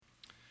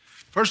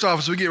First off,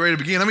 as we get ready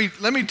to begin,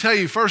 let me tell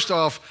you, first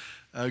off,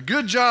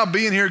 good job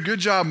being here. Good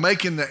job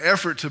making the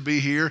effort to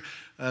be here.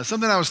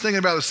 Something I was thinking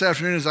about this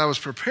afternoon as I was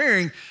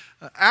preparing,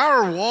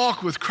 our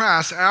walk with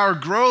Christ, our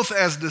growth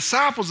as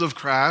disciples of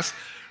Christ,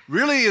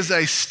 really is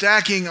a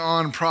stacking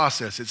on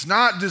process. It's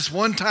not this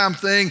one-time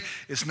thing.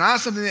 It's not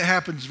something that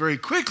happens very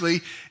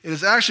quickly. It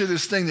is actually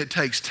this thing that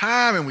takes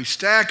time, and we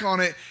stack on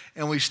it,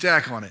 and we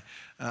stack on it.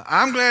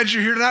 I'm glad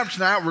you're here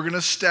tonight. We're going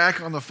to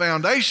stack on the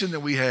foundation that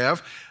we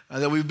have,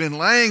 that we've been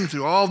laying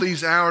through all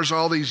these hours,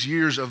 all these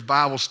years of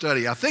Bible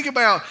study. I think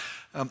about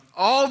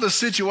all the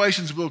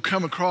situations we'll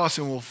come across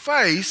and we'll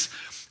face,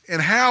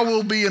 and how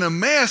we'll be in a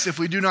mess if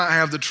we do not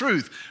have the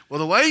truth. Well,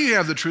 the way you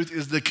have the truth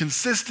is the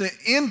consistent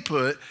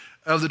input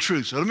of the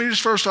truth. So let me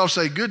just first off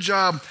say, good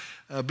job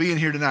being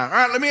here tonight. All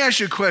right, let me ask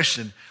you a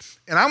question.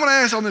 And I'm going to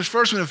ask on this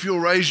first one if you'll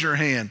raise your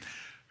hand.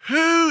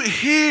 Who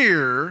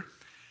here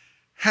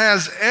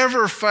has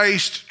ever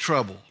faced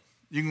trouble?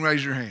 You can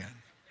raise your hand.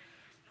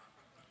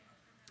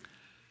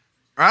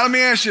 All right, let me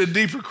ask you a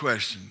deeper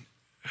question.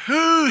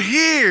 Who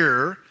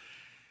here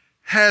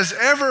has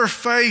ever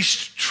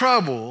faced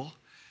trouble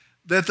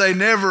that they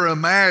never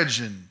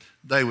imagined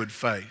they would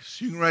face?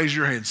 You can raise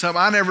your hand.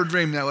 I never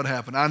dreamed that would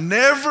happen. I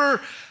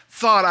never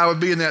thought I would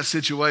be in that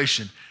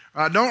situation.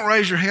 All right, don't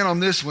raise your hand on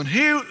this one.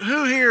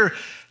 Who here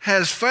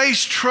has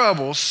faced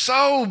trouble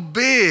so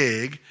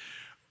big,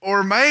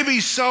 or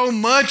maybe so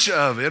much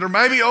of it, or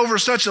maybe over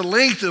such a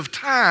length of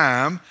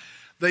time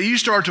that you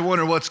start to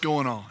wonder what's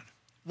going on?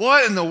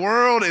 What in the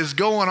world is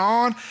going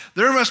on?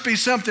 There must be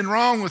something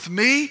wrong with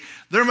me.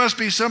 There must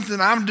be something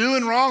I'm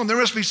doing wrong. There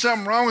must be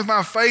something wrong with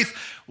my faith.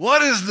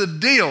 What is the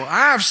deal?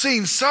 I've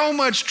seen so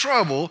much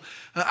trouble,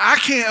 I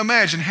can't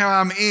imagine how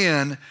I'm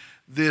in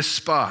this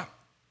spot.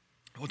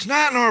 Well,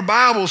 tonight in our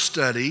Bible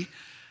study,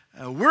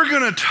 we're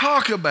going to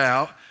talk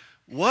about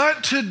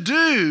what to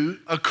do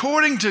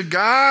according to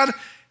God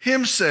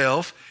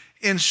Himself,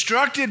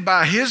 instructed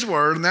by His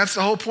Word, and that's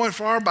the whole point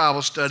for our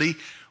Bible study,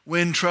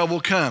 when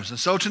trouble comes. And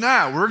so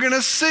tonight we're going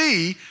to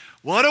see,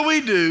 what do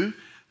we do,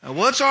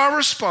 what's our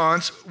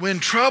response when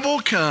trouble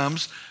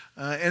comes,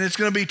 and it's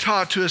going to be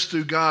taught to us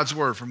through God's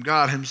Word, from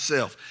God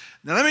Himself.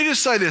 Now let me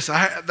just say this,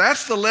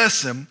 that's the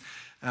lesson.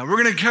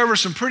 We're going to cover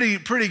some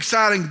pretty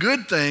exciting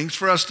good things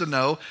for us to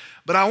know,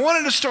 but I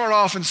wanted to start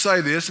off and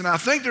say this, and I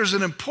think there's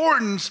an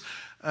importance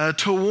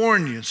to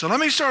warn you. So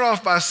let me start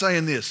off by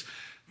saying this.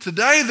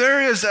 Today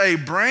there is a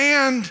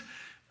brand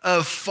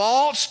of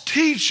false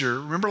teacher.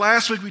 Remember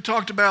last week we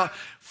talked about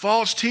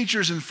false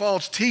teachers and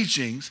false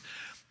teachings.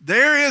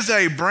 There is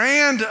a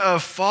brand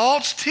of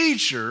false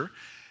teacher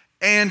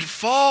and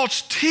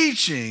false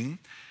teaching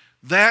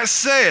that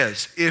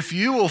says if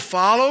you will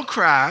follow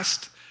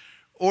Christ,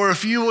 or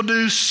if you will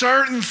do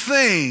certain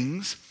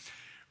things,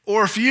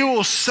 or if you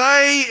will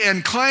say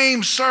and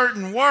claim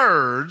certain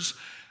words,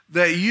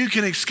 that you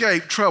can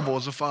escape trouble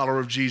as a follower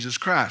of Jesus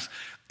Christ.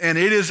 And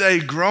it is a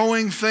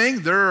growing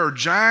thing. There are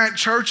giant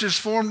churches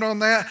formed on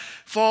that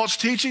false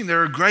teaching.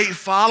 There are great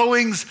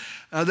followings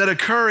that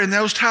occur in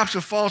those types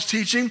of false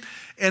teaching.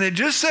 And it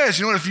just says,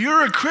 if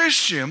you're a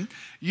Christian,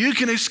 you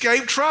can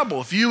escape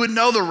trouble. If you would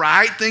know the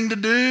right thing to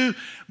do,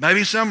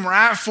 maybe some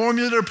right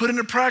formula to put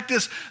into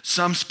practice,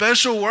 some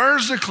special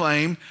words to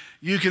claim,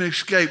 you can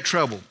escape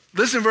trouble.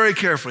 Listen very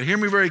carefully. Hear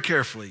me very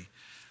carefully.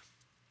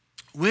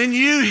 When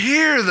you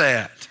hear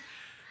that,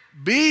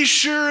 be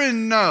sure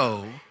and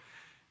know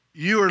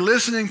you are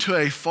listening to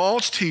a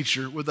false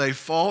teacher with a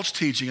false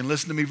teaching, and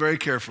listen to me very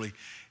carefully.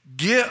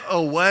 Get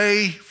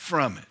away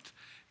from it.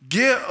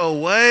 Get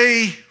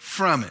away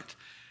from it.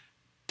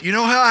 You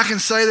know how I can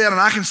say that,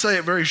 and I can say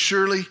it very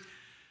surely?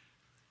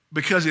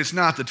 Because it's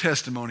not the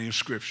testimony of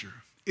Scripture.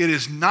 It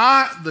is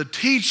not the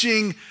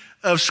teaching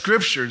of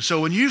Scripture. And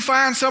so when you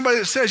find somebody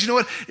that says,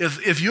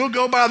 if you'll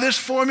go by this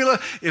formula,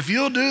 if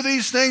you'll do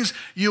these things,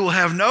 you will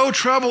have no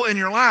trouble in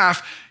your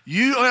life,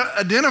 you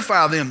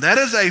identify them. That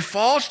is a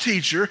false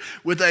teacher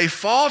with a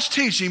false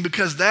teaching,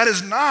 because that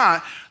is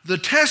not the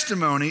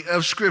testimony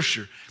of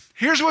Scripture.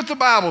 Here's what the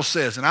Bible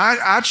says, and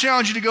I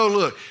challenge you to go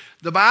look.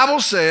 The Bible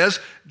says,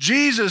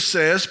 Jesus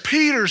says,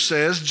 Peter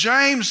says,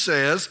 James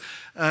says,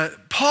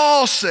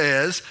 Paul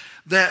says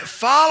that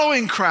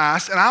following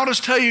Christ, and I'll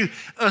just tell you,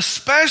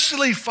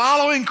 especially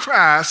following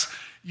Christ,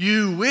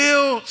 you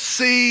will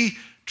see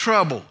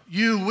trouble.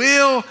 You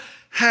will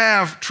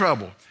have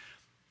trouble.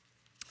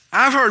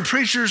 I've heard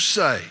preachers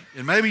say,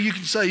 and maybe you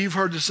can say you've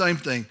heard the same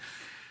thing.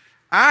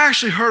 I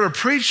actually heard a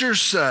preacher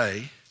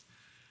say,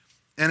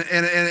 and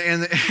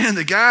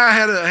the guy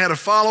had a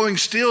following,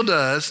 still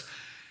does,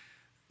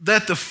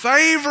 that the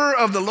favor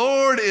of the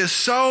Lord is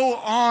so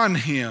on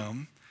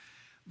him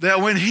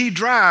that when he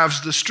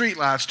drives, the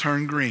streetlights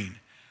turn green.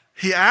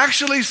 He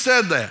actually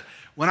said that.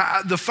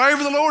 The favor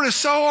of the Lord is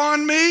so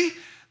on me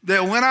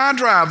that when I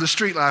drive, the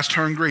streetlights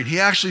turn green. He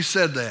actually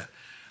said that.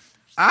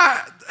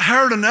 I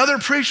heard another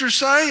preacher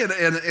say,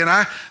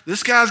 and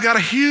this guy's got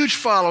a huge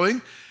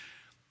following,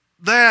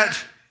 that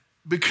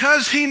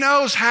because he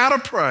knows how to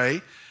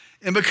pray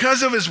and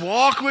because of his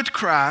walk with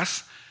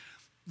Christ,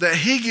 that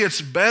he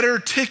gets better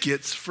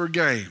tickets for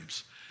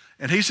games.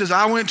 And he says,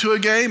 I went to a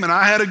game and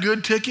I had a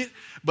good ticket,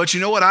 but you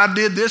know what? I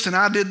did this and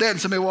I did that, and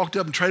somebody walked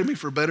up and traded me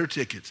for better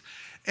tickets.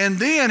 And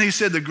then he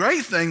said the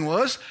great thing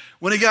was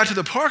when he got to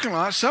the parking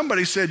lot,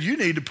 somebody said, you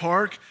need to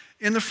park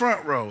in the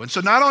front row. And so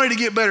not only to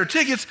get better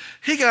tickets,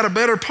 he got a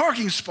better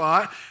parking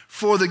spot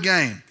for the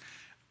game.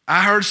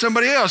 I heard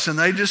somebody else, and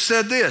they just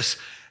said this: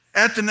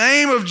 at the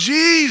name of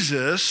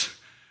Jesus,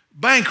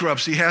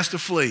 bankruptcy has to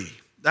flee.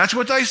 That's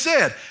what they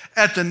said.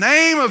 At the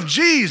name of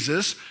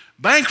Jesus,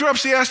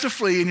 bankruptcy has to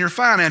flee and your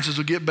finances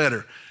will get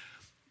better.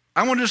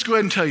 I want to just go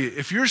ahead and tell you,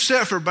 if you're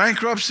set for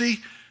bankruptcy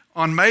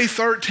on May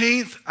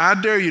 13th, I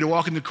dare you to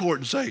walk into court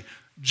and say,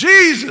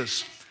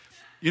 Jesus.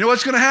 You know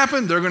what's going to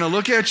happen? They're going to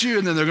look at you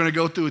and then they're going to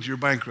go through with your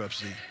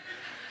bankruptcy.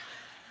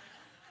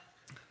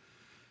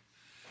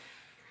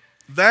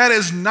 That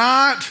is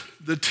not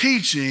the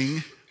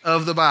teaching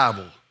of the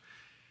Bible.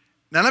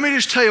 Now, let me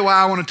just tell you why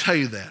I want to tell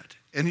you that.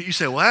 And you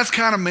say, well, that's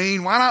kind of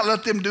mean. Why not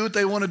let them do what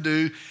they want to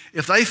do?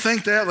 If they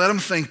think that, let them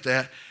think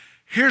that.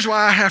 Here's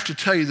why I have to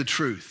tell you the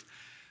truth.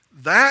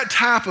 That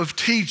type of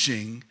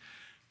teaching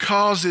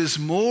causes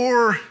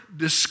more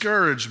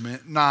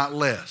discouragement, not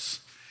less.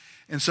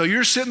 And so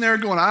you're sitting there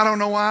going, I don't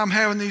know why I'm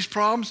having these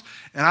problems,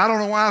 and I don't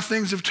know why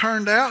things have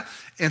turned out.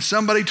 And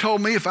somebody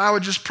told me if I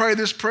would just pray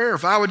this prayer,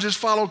 if I would just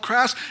follow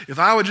Christ, if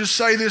I would just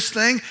say this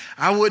thing,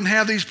 I wouldn't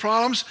have these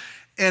problems.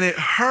 And it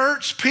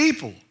hurts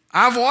people.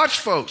 I've watched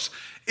folks.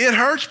 It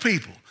hurts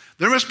people.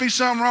 There must be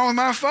something wrong with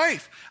my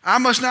faith. I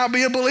must not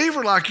be a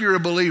believer like you're a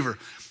believer.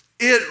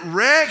 It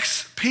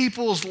wrecks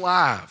people's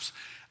lives.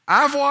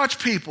 I've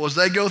watched people as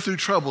they go through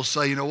trouble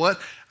say, you know what?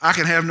 I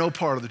can have no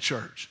part of the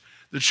church.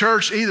 The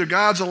church, either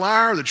God's a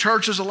liar, the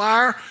church is a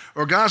liar,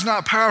 or God's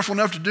not powerful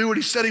enough to do what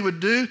he said he would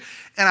do.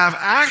 And I've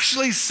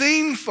actually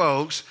seen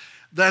folks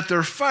that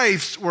their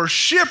faiths were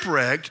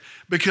shipwrecked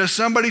because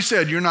somebody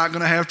said, you're not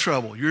going to have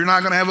trouble. You're not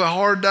going to have a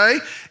hard day,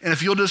 and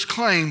if you'll just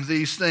claim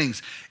these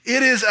things.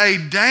 It is a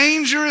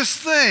dangerous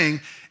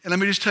thing, and let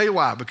me just tell you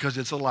why, because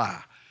it's a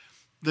lie.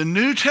 The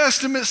New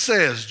Testament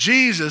says,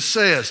 Jesus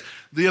says,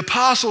 the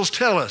apostles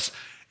tell us,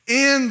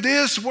 in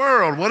this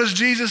world, what does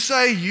Jesus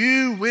say?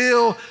 You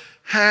will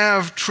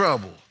have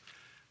trouble.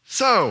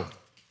 So,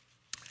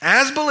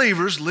 as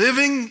believers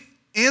living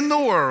in the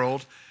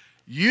world,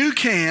 you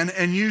can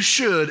and you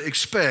should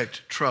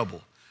expect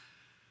trouble.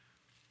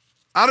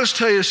 I'll just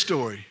tell you a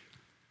story.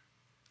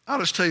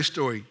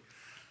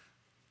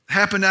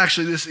 Happened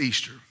actually this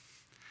Easter.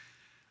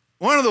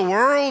 One of the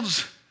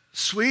world's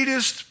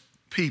sweetest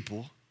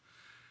people,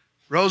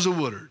 Rosa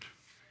Woodard,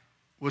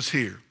 was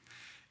here.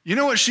 You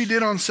know what she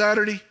did on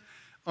Saturday?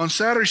 On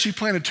Saturday, she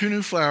planted 2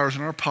 new flowers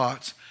in our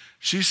pots.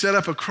 She set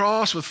up a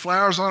cross with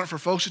flowers on it for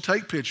folks to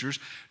take pictures.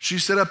 She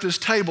set up this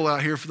table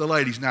out here for the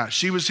ladies' night.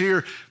 She was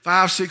here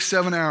 5, 6,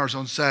 7 hours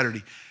on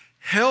Saturday,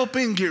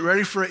 helping get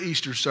ready for an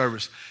Easter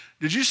service.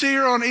 Did you see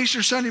her on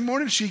Easter Sunday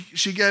morning?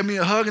 She gave me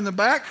a hug in the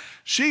back.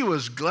 She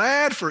was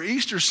glad for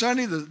Easter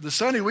Sunday, the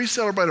Sunday we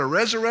celebrate a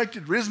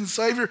resurrected, risen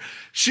Savior.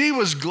 She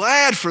was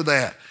glad for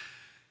that.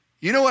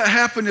 You know what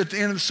happened at the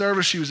end of the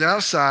service? She was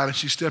outside and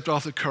she stepped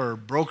off the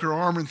curb, broke her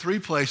arm in 3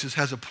 places,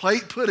 has a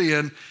plate put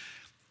in,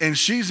 and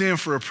she's in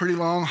for a pretty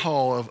long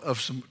haul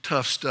of some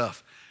tough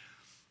stuff.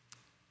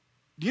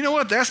 You know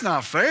what? That's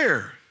not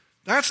fair.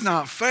 That's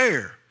not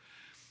fair.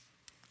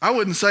 I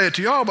wouldn't say it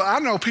to y'all, but I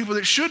know people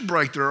that should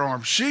break their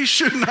arms. She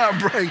should not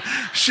break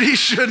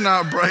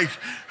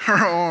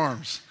her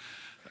arms.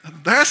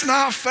 That's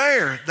not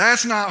fair.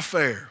 That's not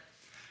fair.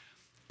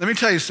 Let me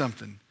tell you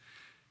something.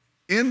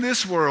 In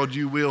this world,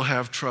 you will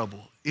have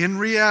trouble. In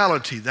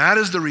reality, that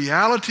is the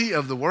reality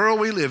of the world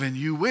we live in.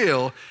 You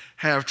will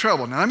have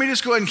trouble. Now, let me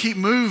just go ahead and keep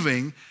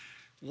moving.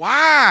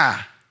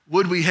 Why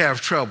would we have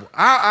trouble?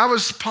 I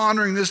was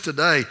pondering this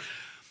today.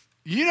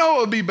 You know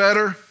what would be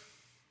better?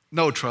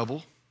 No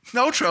trouble.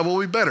 No trouble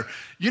would be better.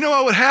 You know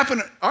what would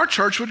happen? Our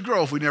church would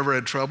grow if we never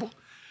had trouble.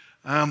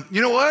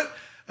 You know what?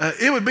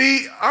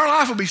 Our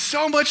life would be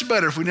so much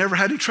better if we never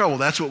had any trouble.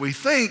 That's what we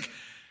think.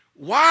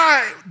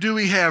 Why do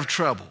we have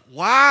trouble?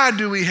 Why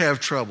do we have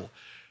trouble?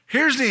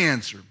 Here's the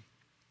answer.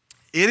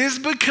 It is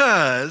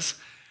because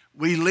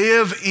we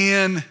live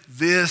in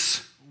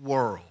this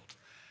world.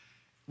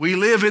 We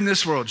live in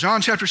this world.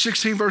 John chapter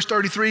 16, verse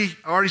 33,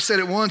 I already said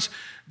it once.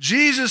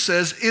 Jesus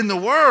says, in the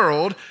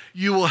world,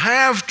 you will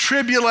have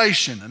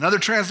tribulation. Another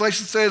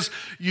translation says,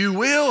 you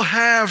will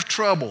have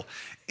trouble.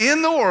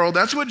 In the world,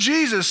 that's what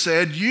Jesus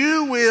said,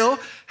 you will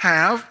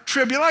have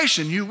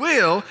tribulation. You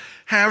will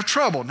have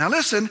trouble. Now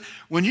listen,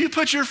 when you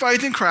put your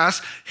faith in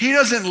Christ, he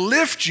doesn't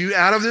lift you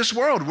out of this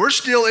world. We're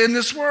still in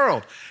this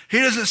world. He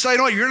doesn't say,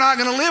 no, you're not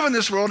going to live in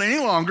this world any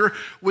longer.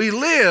 We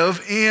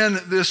live in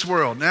this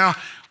world. Now,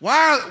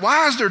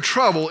 why is there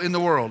trouble in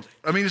the world?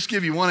 Let me just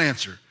give you one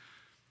answer.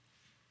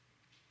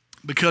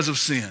 Because of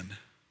sin.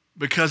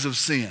 Because of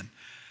sin.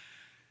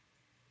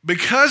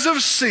 Because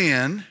of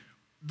sin,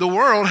 the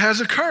world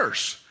has a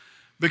curse.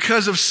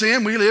 Because of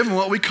sin, we live in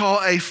what we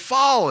call a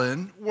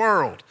fallen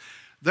world.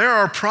 There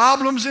are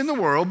problems in the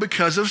world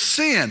because of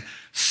sin.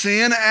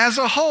 Sin as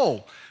a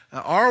whole.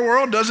 Our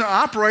world doesn't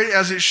operate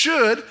as it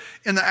should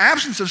in the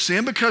absence of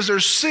sin because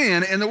there's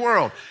sin in the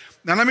world.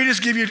 Now, let me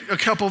just give you a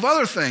couple of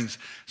other things.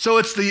 So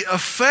it's the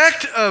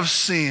effect of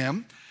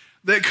sin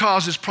that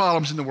causes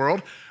problems in the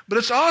world, but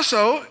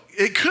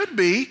it could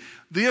be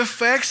the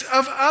effects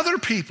of other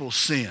people's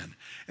sin.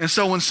 And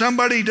so when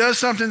somebody does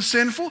something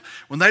sinful,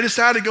 when they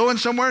decide to go in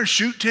somewhere and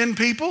shoot 10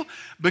 people,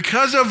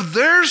 because of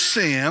their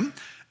sin,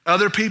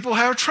 other people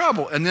have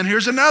trouble. And then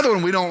here's another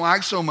one we don't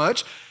like so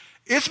much.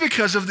 It's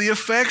because of the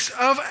effects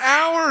of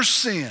our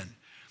sin.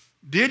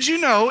 Did you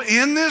know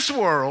in this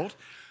world,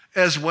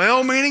 as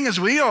well-meaning as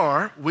we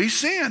are, we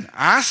sin.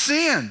 I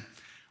sin.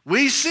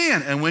 We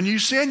sin. And when you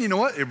sin, you know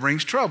what? It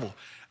brings trouble.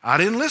 I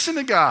didn't listen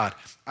to God.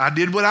 I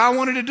did what I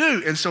wanted to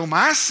do. And so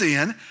my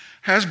sin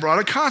has brought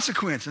a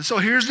consequence. And so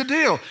here's the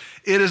deal.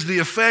 It is the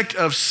effect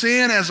of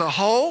sin as a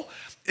whole.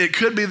 It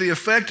could be the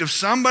effect of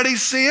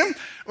somebody's sin,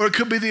 or it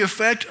could be the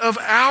effect of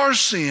our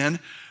sin.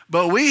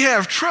 But we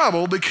have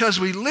trouble because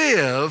we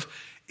live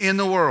in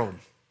the world.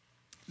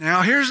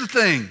 Now, here's the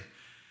thing.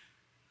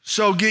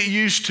 So get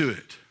used to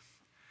it.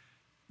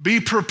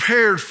 Be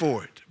prepared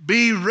for it.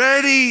 Be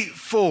ready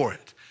for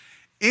it.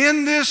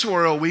 In this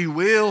world, we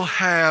will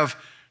have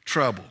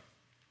trouble.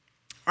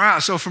 All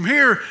right, so from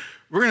here,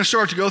 we're going to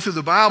start to go through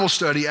the Bible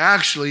study,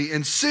 actually,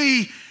 and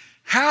see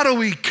how do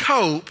we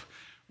cope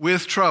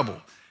with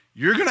trouble.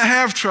 You're going to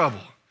have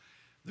trouble.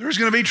 There's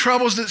going to be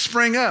troubles that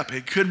spring up.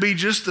 It could be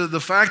just the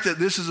fact that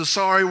this is a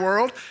sorry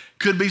world.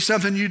 Could be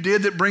something you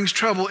did that brings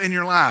trouble in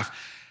your life.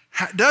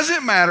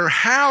 Doesn't matter.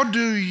 How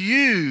do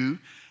you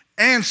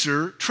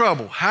answer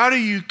trouble? How do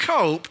you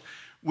cope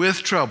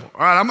with trouble?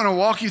 All right, I'm going to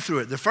walk you through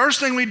it. The first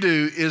thing we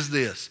do is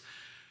this.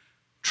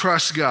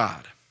 Trust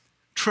God.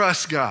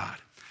 Trust God.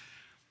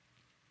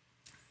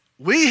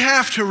 We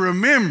have to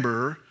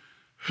remember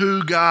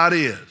who God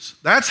is.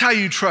 That's how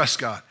you trust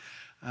God.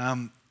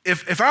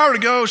 If I were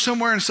to go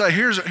somewhere and say,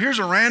 here's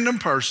a random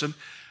person,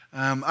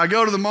 I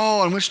go to the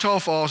mall in Wichita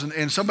Falls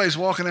and somebody's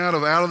walking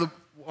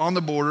on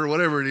the border,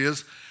 whatever it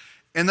is,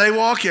 and they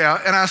walk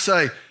out and I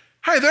say,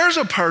 hey, there's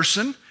a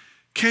person.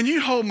 Can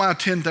you hold my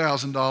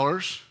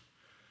 $10,000?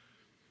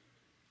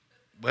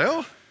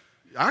 Well,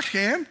 I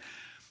can.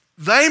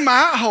 They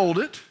might hold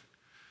it.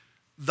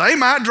 They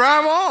might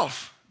drive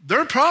off.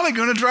 They're probably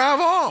going to drive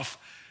off.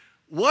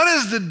 What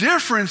is the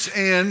difference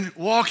in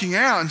walking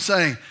out and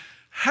saying,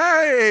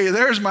 hey,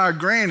 there's my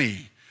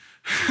granny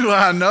who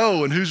I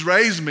know and who's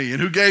raised me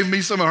and who gave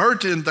me some of her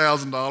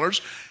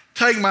 $10,000.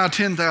 Take my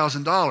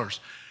 $10,000.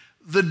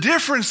 The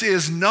difference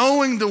is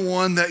knowing the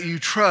one that you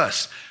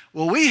trust.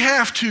 Well, we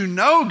have to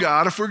know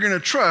God if we're going to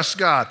trust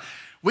God.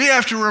 We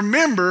have to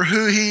remember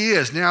who he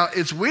is. Now,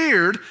 it's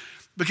weird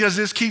because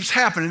this keeps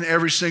happening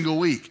every single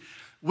week.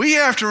 We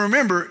have to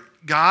remember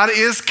God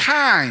is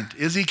kind.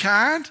 Is he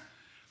kind?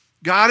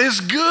 God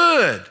is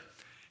good.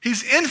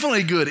 He's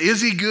infinitely good.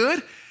 Is he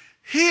good?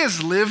 He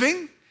is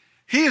living.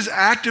 He is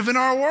active in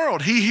our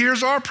world. He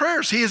hears our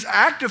prayers. He is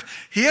active.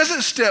 He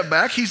hasn't stepped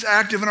back. He's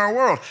active in our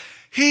world.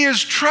 He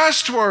is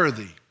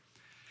trustworthy.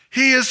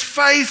 He is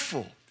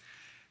faithful.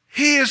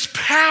 He is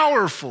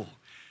powerful.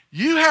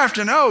 You have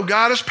to know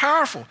God is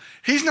powerful.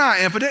 He's not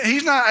impotent.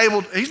 He's not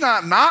able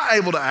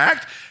to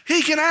act.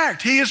 He can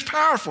act. He is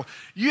powerful.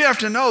 You have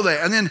to know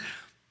that. And then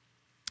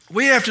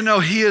we have to know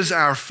he is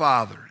our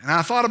Father. And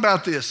I thought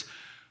about this.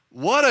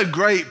 What a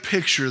great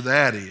picture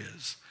that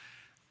is.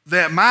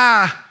 That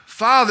my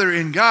Father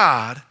in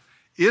God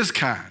is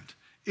kind,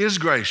 is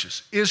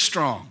gracious, is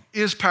strong,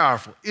 is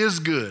powerful, is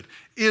good,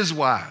 is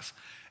wise,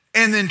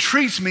 and then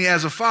treats me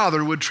as a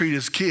father would treat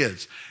his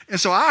kids. And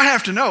so I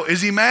have to know,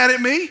 is he mad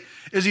at me?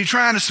 Is he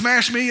trying to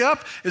smash me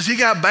up? Has he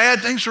got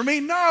bad things for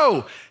me?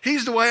 No,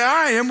 he's the way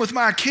I am with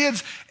my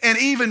kids, and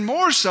even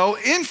more so,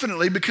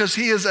 infinitely, because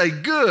he is a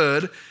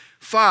good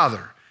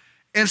Father.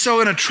 And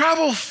so in a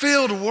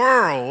trouble-filled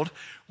world,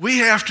 we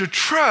have to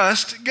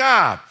trust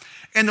God.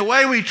 And the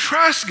way we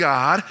trust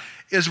God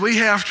is we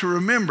have to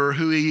remember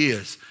who he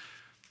is.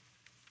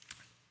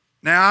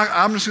 Now,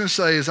 I'm just going to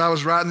say, as I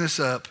was writing this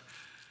up,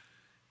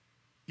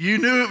 you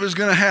knew it was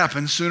going to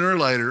happen sooner or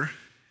later.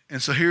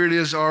 And so here it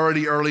is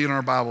already early in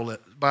our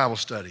Bible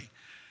study.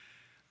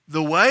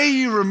 The way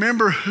you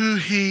remember who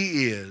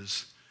he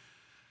is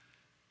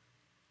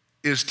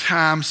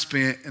time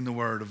spent in the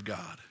Word of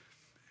God.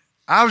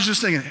 I was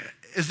just thinking,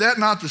 is that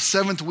not the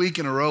 7th week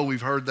in a row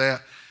we've heard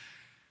that?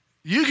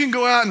 You can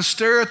go out and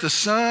stare at the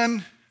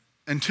sun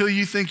until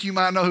you think you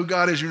might know who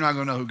God is. You're not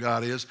going to know who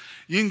God is.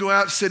 You can go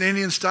out and sit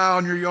Indian style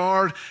in your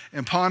yard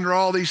and ponder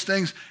all these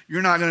things.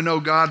 You're not going to know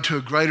God to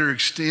a greater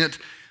extent.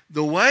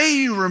 The way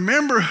you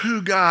remember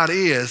who God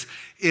is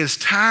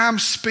time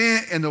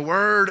spent in the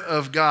Word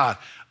of God.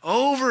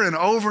 Over and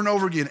over and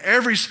over again.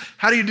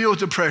 How do you deal with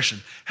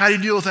depression? How do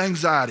you deal with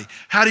anxiety?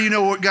 How do you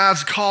know what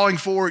God's calling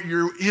for,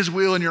 his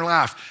will in your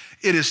life?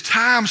 It is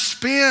time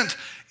spent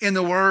in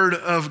the Word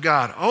of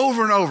God,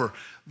 over and over.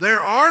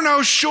 There are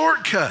no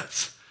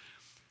shortcuts.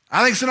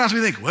 I think sometimes we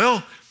think,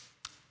 well,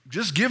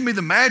 just give me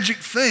the magic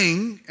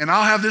thing and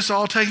I'll have this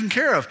all taken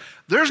care of.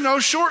 There's no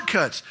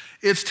shortcuts.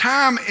 It's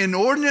time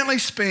inordinately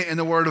spent in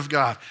the Word of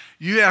God.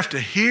 You have to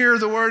hear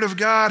the Word of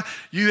God.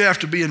 You have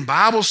to be in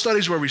Bible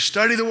studies where we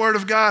study the Word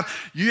of God.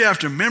 You have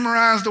to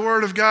memorize the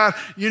Word of God.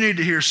 You need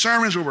to hear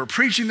sermons where we're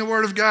preaching the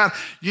Word of God.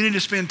 You need to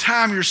spend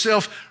time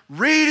yourself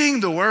reading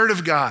the Word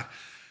of God.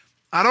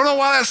 I don't know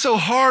why that's so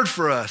hard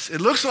for us.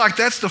 It looks like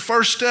that's the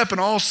first step in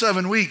all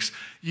 7 weeks.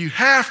 You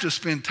have to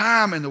spend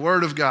time in the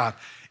Word of God.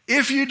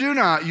 If you do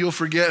not, you'll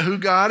forget who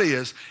God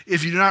is.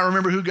 If you do not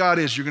remember who God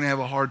is, you're going to have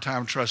a hard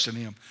time trusting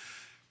Him.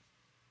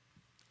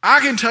 I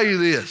can tell you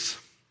this.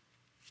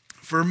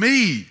 For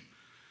me,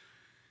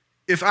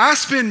 if I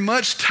spend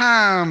much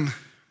time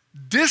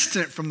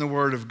distant from the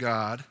Word of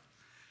God,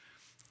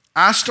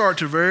 I start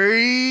to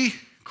very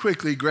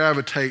quickly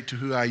gravitate to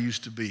who I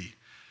used to be.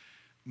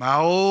 My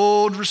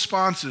old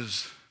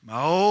responses,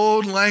 my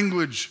old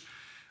language,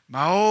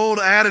 my old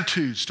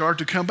attitudes start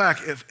to come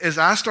back. As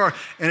I start,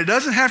 and it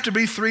doesn't have to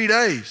be 3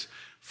 days,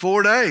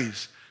 4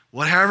 days,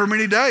 however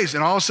many days,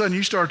 and all of a sudden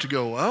you start to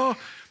go, well,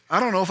 I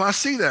don't know if I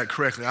see that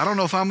correctly. I don't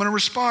know if I'm going to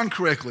respond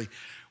correctly.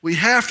 We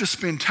have to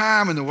spend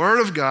time in the Word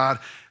of God.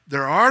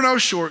 There are no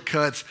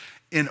shortcuts.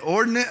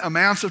 Inordinate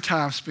amounts of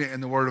time spent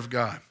in the Word of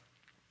God.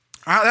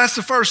 All right, that's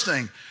the first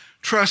thing.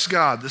 Trust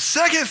God. The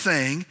second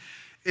thing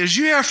is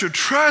you have to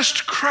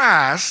trust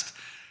Christ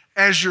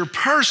as your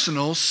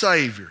personal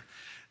Savior.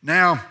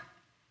 Now,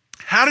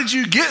 how did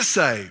you get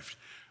saved?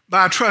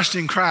 By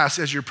trusting Christ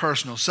as your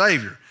personal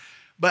Savior.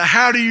 But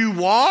how do you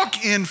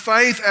walk in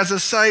faith as a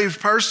saved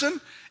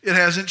person? It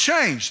hasn't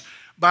changed.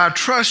 By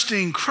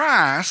trusting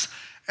Christ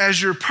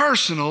as your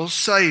personal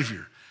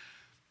Savior.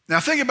 Now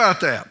think about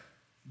that.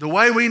 The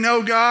way we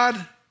know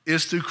God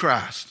is through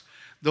Christ.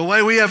 The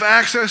way we have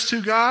access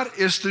to God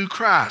is through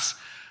Christ.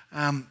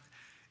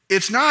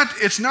 It's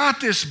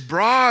not this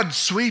broad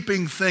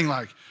sweeping thing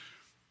like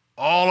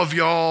all of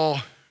y'all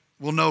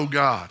will know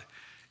God.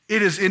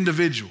 It is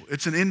individual.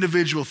 It's an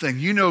individual thing.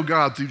 You know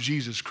God through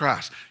Jesus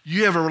Christ.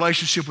 You have a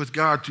relationship with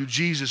God through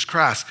Jesus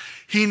Christ.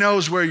 He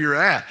knows where you're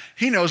at.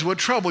 He knows what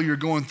trouble you're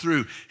going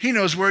through. He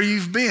knows where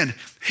you've been.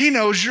 He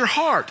knows your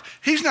heart.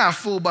 He's not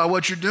fooled by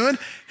what you're doing.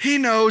 He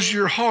knows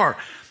your heart.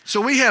 So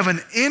we have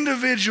an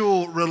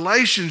individual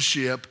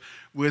relationship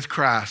with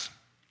Christ.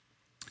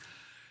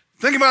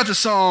 Think about the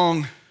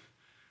song,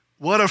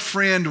 "What a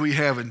Friend We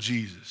Have in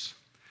Jesus."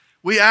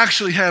 We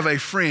actually have a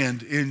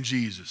friend in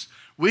Jesus.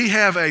 We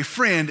have a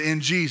friend in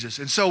Jesus.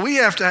 And so we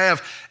have to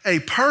have a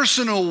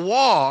personal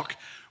walk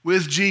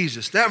with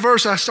Jesus. That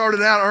verse I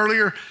started out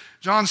earlier,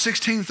 John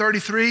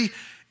 16:33,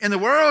 in the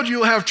world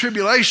you'll have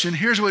tribulation.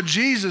 Here's what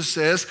Jesus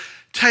says,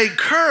 take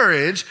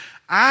courage,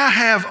 I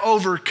have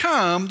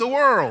overcome the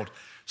world.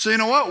 So you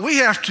know what? We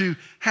have to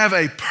have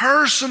a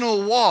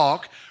personal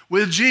walk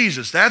with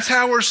Jesus. That's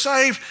how we're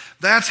saved.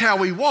 That's how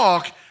we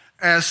walk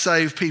as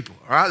saved people.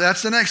 All right,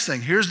 that's the next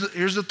thing. Here's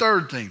the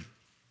third thing.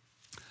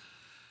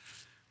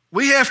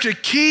 We have to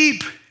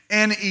keep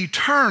an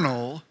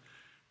eternal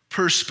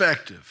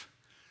perspective.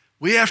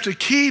 We have to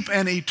keep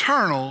an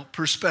eternal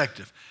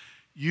perspective.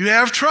 You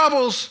have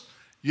troubles,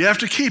 you have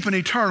to keep an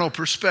eternal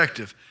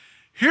perspective.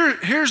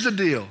 Here's the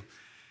deal.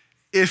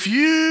 If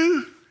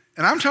you,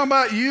 and I'm talking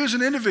about you as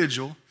an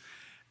individual,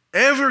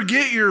 ever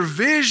get your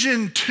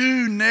vision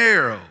too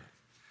narrow,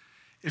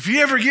 if you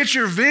ever get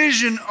your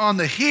vision on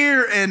the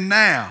here and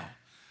now,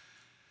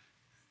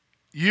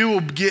 you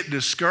will get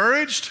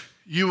discouraged,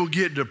 you will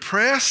get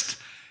depressed,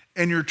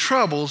 and your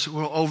troubles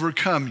will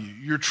overcome you.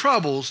 Your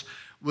troubles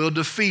will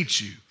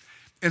defeat you.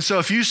 And so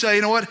if you say,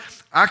 you know what,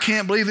 I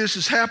can't believe this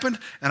has happened,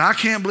 and I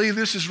can't believe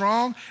this is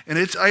wrong, and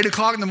it's 8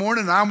 o'clock in the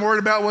morning, and I'm worried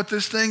about what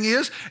this thing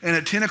is, and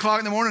at 10 o'clock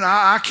in the morning,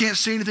 I can't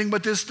see anything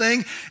but this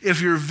thing.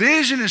 If your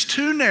vision is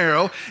too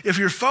narrow, if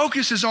your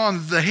focus is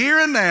on the here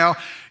and now,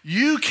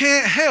 you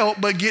can't help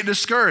but get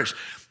discouraged.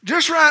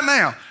 Just right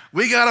now,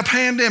 we got a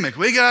pandemic,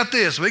 we got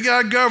this, we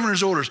got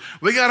governor's orders,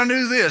 we got to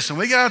do this, and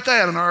we got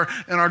that, and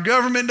our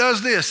government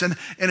does this. And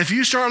if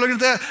you start looking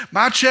at that,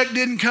 my check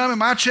didn't come, and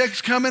my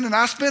check's coming, and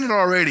I spent it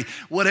already.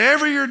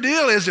 Whatever your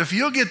deal is, if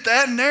you'll get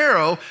that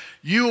narrow,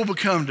 you will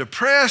become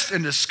depressed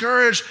and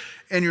discouraged,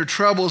 and your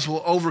troubles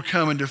will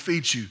overcome and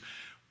defeat you.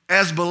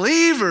 As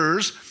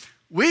believers,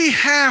 we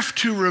have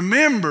to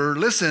remember,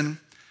 listen,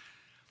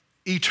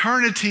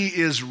 eternity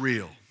is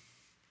real.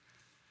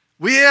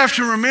 We have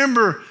to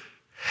remember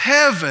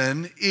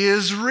heaven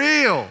is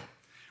real.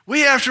 We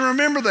have to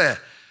remember that.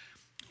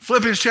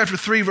 Philippians chapter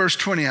 3, verse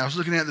 20, I was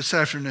looking at this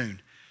afternoon.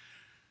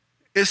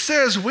 It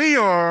says we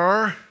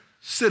are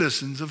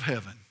citizens of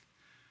heaven.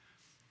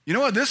 You know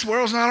what? This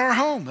world's not our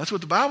home. That's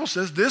what the Bible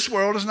says. This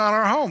world is not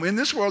our home. In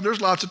this world, there's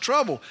lots of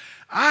trouble.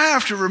 I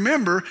have to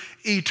remember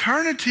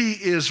eternity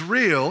is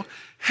real.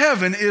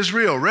 Heaven is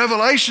real.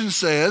 Revelation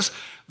says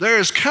there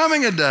is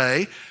coming a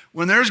day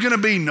when there's going to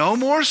be no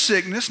more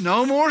sickness,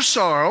 no more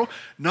sorrow,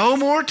 no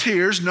more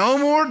tears, no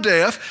more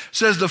death. It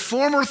says the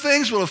former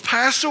things will have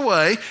passed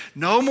away,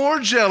 no more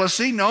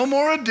jealousy, no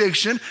more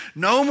addiction,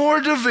 no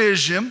more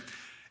division,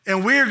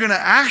 and we're going to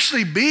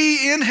actually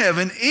be in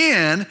heaven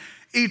in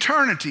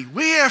eternity.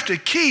 We have to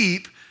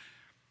keep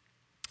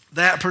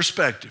that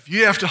perspective.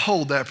 You have to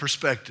hold that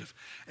perspective.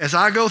 As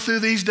I go through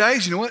these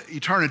days, you know what?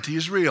 Eternity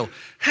is real.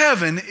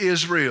 Heaven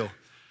is real.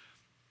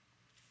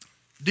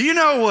 Do you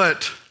know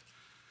what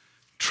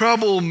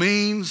trouble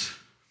means?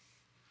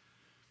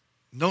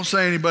 Don't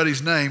say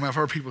anybody's name. I've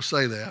heard people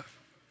say that.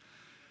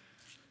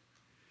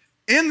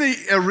 In the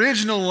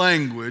original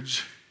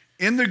language,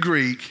 in the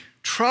Greek,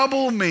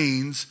 trouble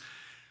means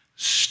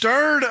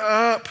stirred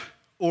up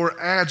or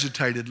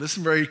agitated.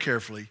 Listen very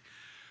carefully.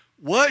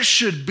 What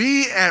should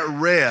be at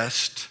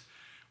rest,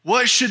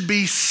 what should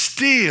be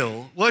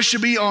still, what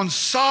should be on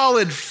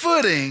solid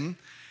footing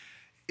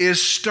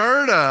is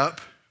stirred up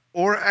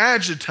or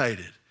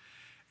agitated.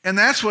 And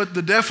that's what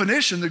the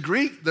definition, the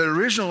Greek, the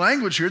original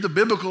language here, the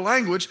biblical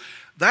language,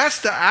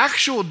 that's the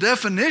actual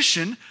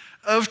definition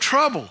of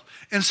trouble.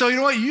 And so you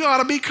know what? You ought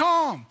to be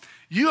calm.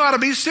 You ought to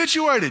be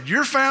situated.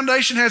 Your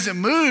foundation hasn't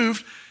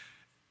moved,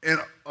 and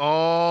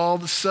all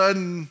of a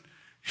sudden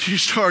you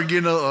start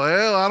getting,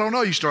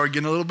 you start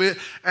getting a little bit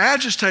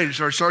agitated,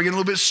 you start getting a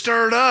little bit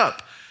stirred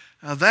up.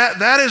 Now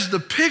that is the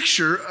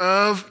picture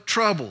of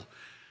trouble.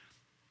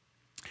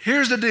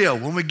 Here's the deal.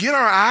 When we get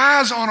our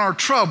eyes on our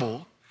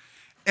trouble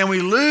and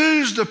we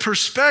lose the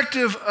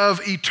perspective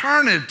of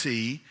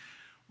eternity,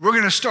 we're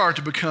going to start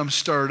to become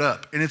stirred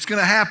up. And it's going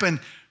to happen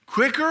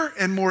quicker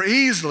and more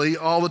easily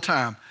all the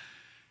time.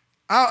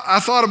 I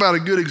thought about a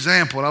good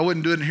example, and I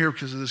wouldn't do it in here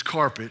because of this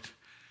carpet.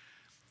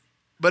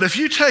 But if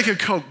you take a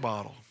Coke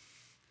bottle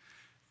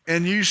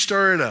and you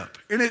stir it up,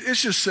 and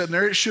it's just sitting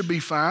there, it should be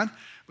fine,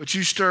 but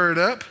you stir it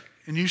up,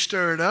 and you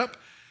stir it up,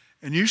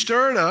 and you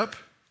stir it up,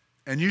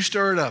 and you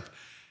stir it up.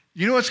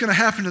 You know what's going to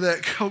happen to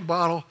that Coke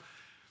bottle?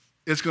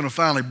 It's going to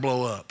finally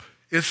blow up.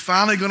 It's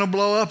finally going to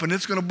blow up, and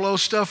it's going to blow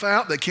stuff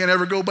out that can't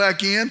ever go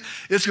back in.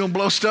 It's going to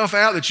blow stuff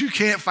out that you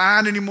can't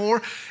find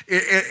anymore.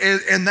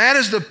 And that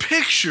is the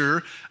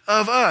picture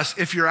of us.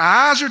 If your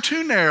eyes are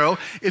too narrow,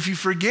 if you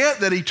forget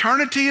that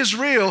eternity is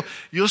real,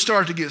 you'll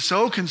start to get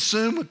so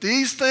consumed with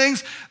these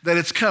things that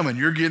it's coming.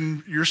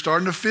 You're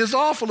starting to fizz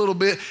off a little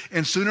bit,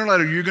 and sooner or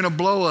later you're going to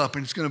blow up,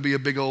 and it's going to be a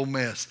big old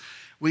mess.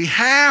 We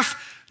have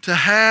to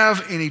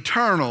have an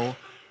eternal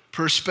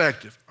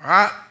perspective. All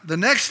right? The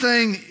next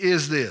thing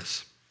is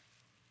this.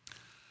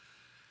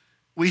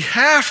 We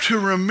have to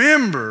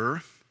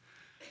remember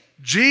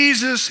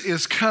Jesus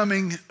is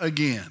coming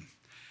again.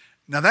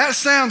 Now that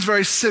sounds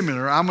very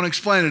similar. I'm going to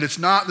explain it. It's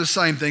not the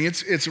same thing.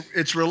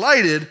 It's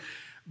related,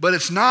 but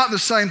it's not the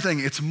same thing.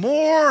 It's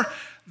more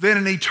than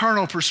an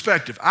eternal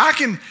perspective. I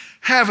can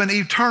have an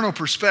eternal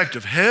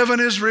perspective.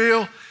 Heaven is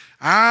real.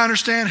 I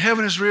understand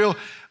heaven is real.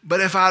 But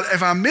if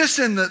I'm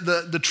missing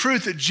the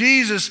truth that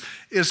Jesus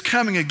is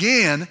coming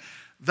again,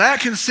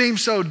 that can seem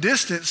so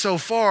distant, so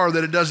far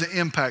that it doesn't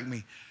impact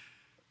me.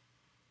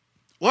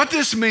 What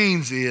this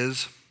means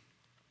is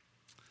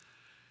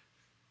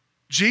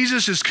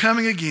Jesus is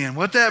coming again.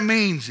 What that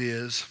means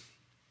is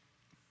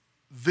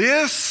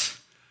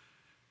this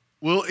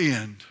will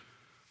end.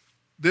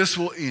 This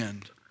will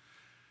end.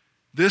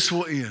 This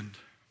will end.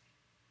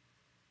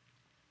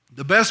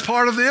 The best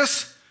part of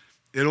this,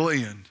 it'll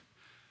end.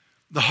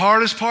 The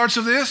hardest parts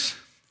of this,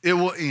 it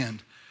will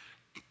end.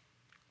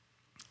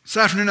 This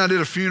afternoon I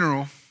did a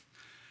funeral,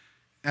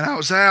 and I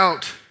was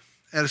out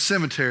at a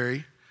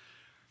cemetery.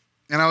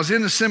 And I was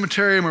in the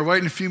cemetery, and we were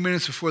waiting a few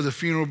minutes before the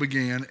funeral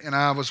began, and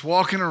I was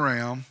walking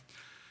around,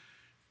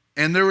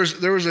 and there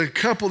was a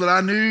couple that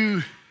I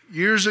knew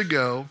years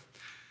ago,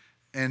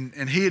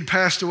 and he had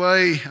passed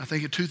away, I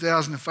think in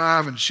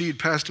 2005, and she had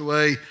passed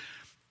away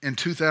in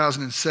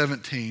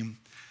 2017.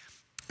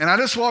 And I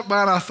just walked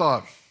by and I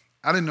thought,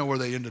 I didn't know where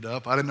they ended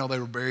up. I didn't know they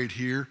were buried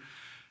here.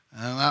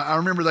 I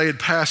remember they had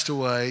passed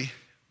away,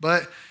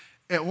 but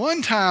at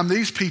one time,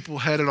 these people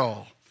had it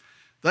all.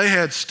 They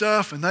had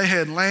stuff, and they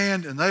had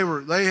land, and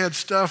they had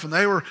stuff, and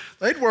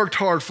they'd worked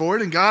hard for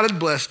it, and God had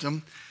blessed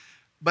them.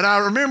 But I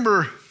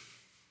remember,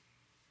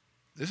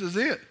 this is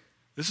it.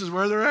 This is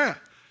where they're at.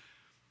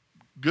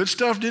 Good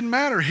stuff didn't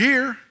matter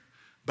here.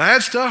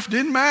 Bad stuff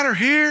didn't matter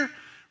here.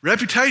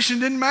 Reputation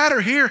didn't matter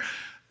here.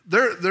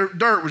 Their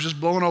dirt was just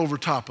blowing over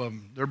top of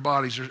them. Their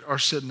bodies are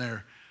sitting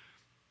there.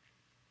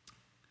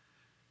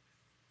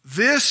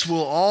 This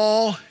will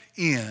all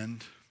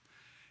end.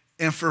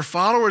 And for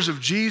followers of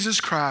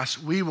Jesus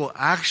Christ, we will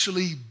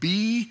actually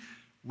be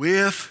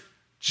with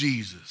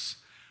Jesus.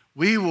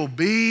 We will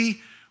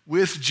be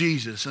with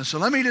Jesus. And so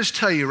let me just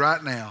tell you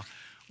right now,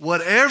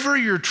 whatever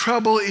your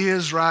trouble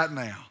is right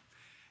now,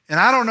 and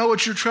I don't know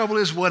what your trouble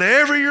is,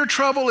 whatever your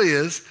trouble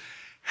is,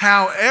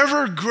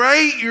 however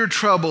great your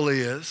trouble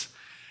is,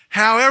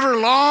 however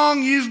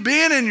long you've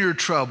been in your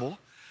trouble,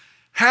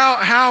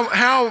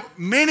 how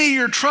many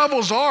your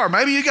troubles are,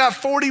 maybe you got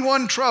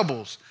 41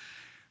 troubles,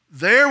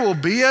 there will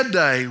be a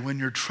day when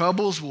your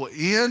troubles will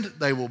end,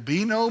 they will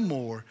be no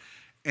more,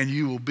 and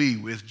you will be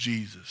with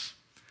Jesus.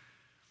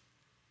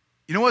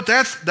 You know what?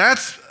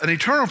 That's an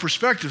eternal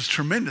perspective is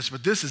tremendous,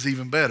 but this is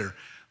even better.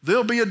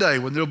 There'll be a day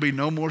when there'll be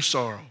no more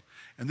sorrow,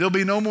 And there'll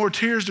be no more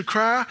tears to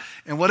cry,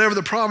 and whatever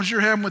the problems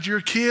you're having with your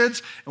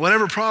kids, and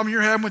whatever problem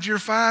you're having with your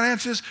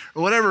finances,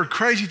 or whatever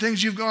crazy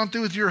things you've gone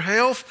through with your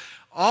health,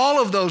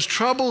 all of those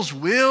troubles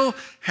will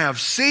have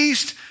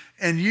ceased,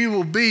 and you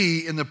will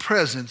be in the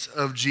presence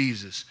of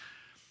Jesus.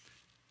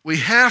 We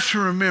have to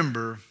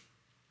remember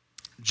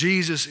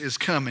Jesus is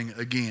coming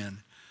again.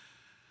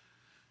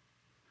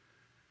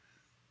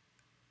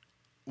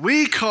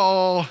 We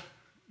call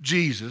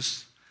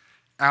Jesus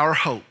our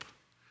hope.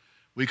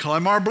 We call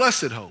him our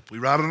blessed hope. We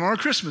write it on our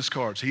Christmas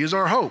cards. He is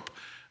our hope.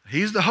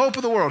 He's the hope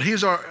of the world. He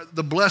is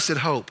the blessed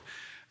hope.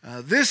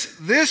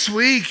 This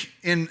week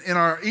in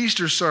our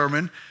Easter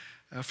sermon,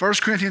 1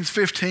 Corinthians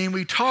 15,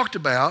 we talked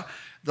about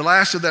the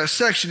last of that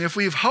section. If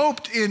we've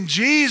hoped in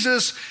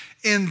Jesus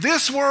in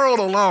this world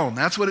alone,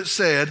 that's what it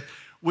said,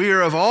 we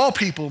are of all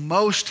people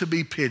most to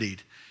be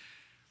pitied.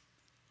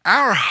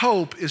 Our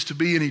hope is to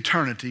be in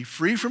eternity,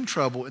 free from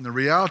trouble, in the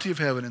reality of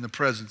heaven, in the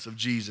presence of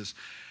Jesus.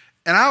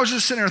 And I was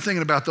just sitting there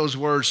thinking about those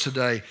words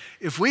today.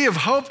 If we have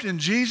hoped in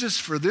Jesus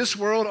for this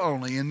world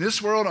only, in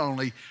this world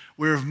only,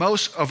 we're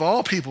of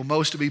all people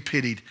most to be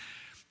pitied.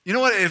 You know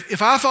what?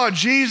 If I thought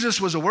Jesus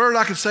was a word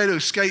I could say to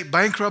escape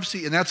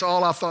bankruptcy, and that's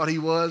all I thought he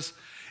was,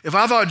 if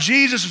I thought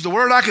Jesus was the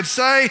word I could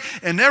say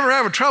and never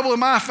have a trouble in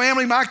my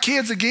family, my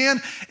kids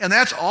again, and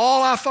that's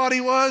all I thought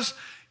he was,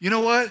 you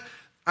know what?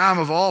 I'm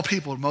of all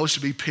people most to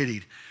be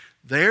pitied.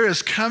 There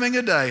is coming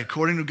a day,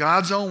 according to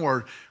God's own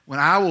word, when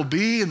I will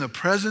be in the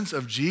presence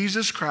of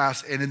Jesus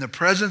Christ, and in the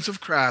presence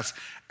of Christ,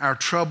 our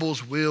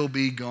troubles will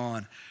be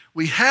gone.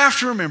 We have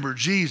to remember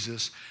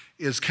Jesus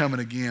is coming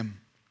again.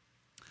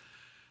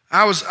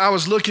 I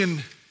was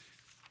looking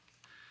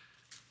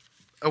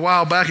a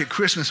while back at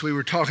Christmas. We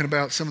were talking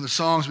about some of the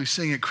songs we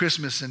sing at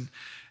Christmas,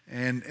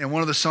 and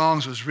one of the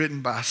songs was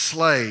written by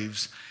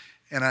slaves.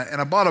 And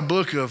I bought a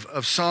book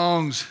of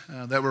songs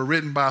that were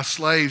written by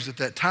slaves at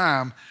that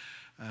time.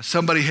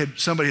 Somebody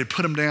had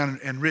put them down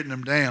and written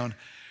them down.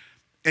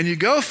 And you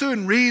go through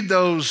and read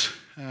those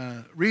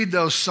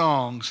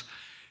songs,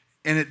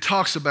 and it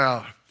talks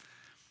about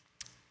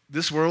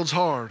this world's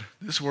hard.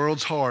 This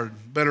world's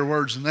hard. Better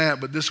words than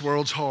that, but this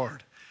world's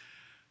hard.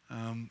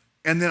 And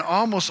then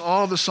almost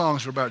all of the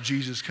songs are about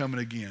Jesus coming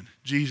again.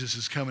 Jesus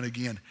is coming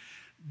again.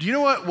 Do you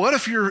know what? What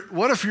if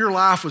your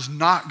life was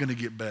not going to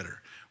get better?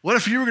 What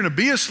if you were going to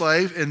be a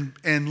slave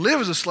and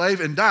live as a slave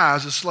and die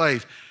as a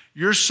slave?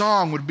 Your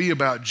song would be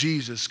about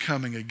Jesus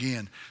coming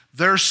again.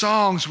 Their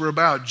songs were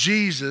about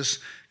Jesus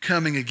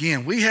coming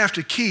again. We have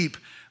to keep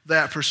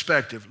that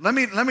perspective. Let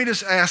me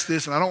just ask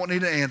this, and I don't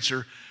need to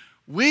answer.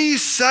 We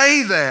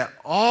say that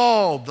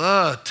all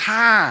the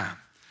time.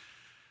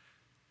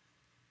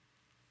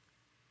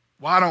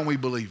 Why don't we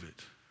believe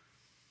it?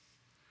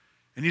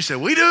 And you say,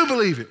 we do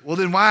believe it. Well,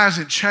 then why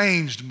hasn't it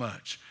changed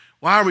much?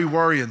 Why are we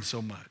worrying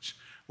so much?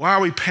 Why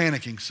are we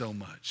panicking so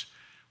much?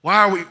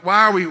 Why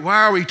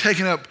are we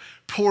taking up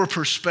poor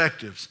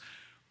perspectives?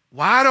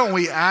 Why don't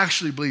we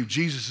actually believe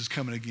Jesus is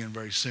coming again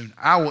very soon?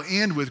 I will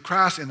end with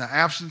Christ in the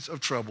absence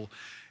of trouble.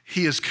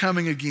 He is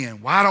coming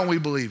again. Why don't we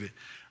believe it?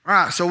 All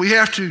right, so we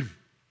have to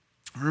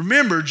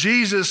remember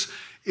Jesus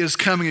is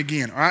coming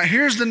again. All right,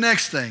 here's the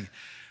next thing.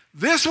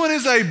 This one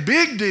is a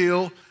big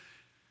deal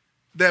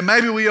that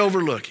maybe we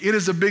overlook. It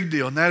is a big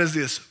deal, and that is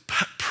this.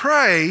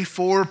 Pray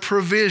for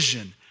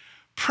provision.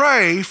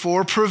 Pray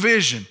for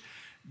provision.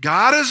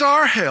 God is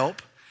our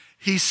help.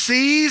 He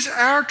sees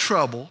our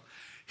trouble.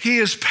 He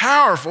is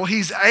powerful.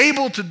 He's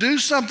able to do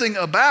something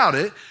about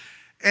it,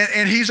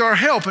 and he's our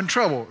help in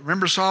trouble.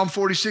 Remember Psalm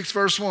 46,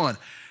 verse 1.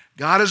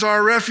 God is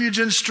our refuge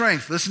and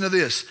strength. Listen to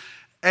this.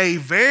 A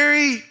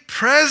very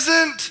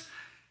present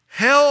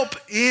help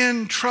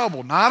in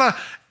trouble. Not an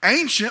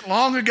ancient,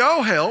 long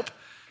ago help.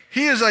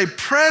 He is a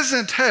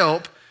present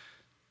help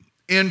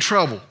in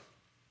trouble.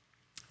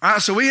 All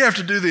right, so we have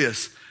to do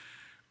this.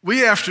 We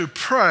have to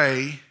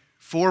pray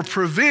for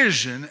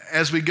provision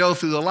as we go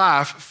through the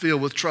life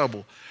filled with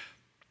trouble.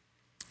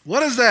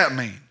 What does that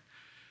mean?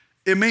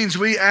 It means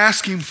we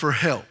ask him for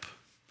help.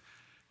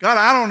 God,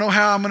 I don't know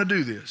how I'm going to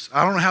do this.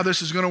 I don't know how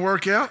this is going to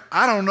work out.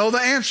 I don't know the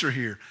answer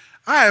here.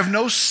 I have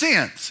no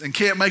sense and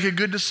can't make a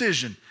good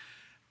decision.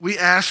 We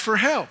ask for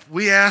help.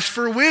 We ask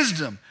for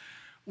wisdom.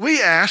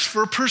 We ask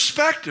for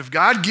perspective.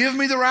 God, give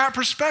me the right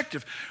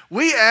perspective.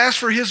 We ask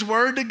for his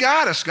word to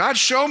guide us. God,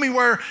 show me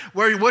where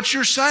what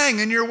you're saying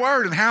in your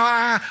word and how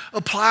I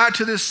apply it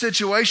to this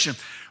situation.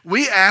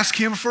 We ask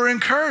him for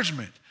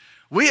encouragement.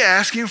 We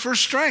ask him for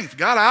strength.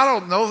 God, I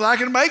don't know if I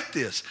can make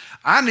this.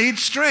 I need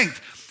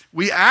strength.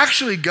 We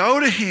actually go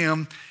to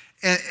him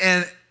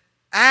and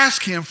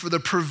ask him for the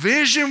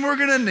provision we're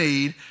going to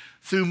need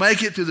to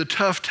make it through the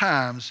tough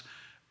times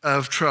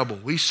of trouble.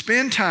 We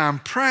spend time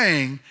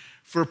praying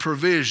for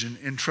provision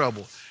in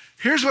trouble.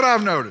 Here's what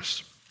I've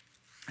noticed,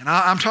 and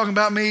I'm talking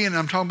about me and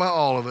I'm talking about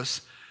all of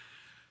us.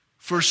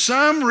 For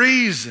some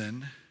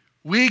reason,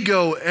 we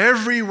go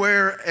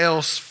everywhere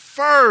else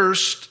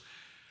first,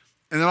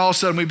 and then all of a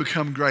sudden we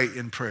become great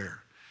in prayer.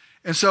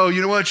 And so,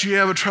 you know what? You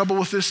have a trouble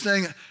with this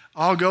thing.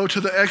 I'll go to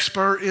the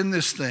expert in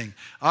this thing.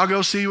 I'll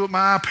go see what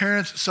my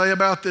parents say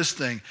about this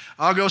thing.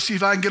 I'll go see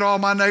if I can get all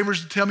my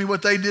neighbors to tell me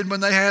what they did when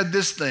they had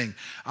this thing.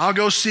 I'll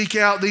go seek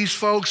out these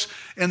folks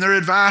and their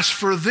advice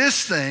for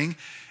this thing.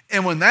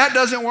 And when that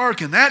doesn't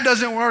work, and that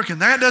doesn't work,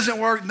 and that doesn't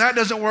work, and that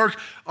doesn't work,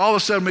 all of a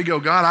sudden we go,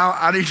 God,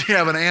 I need to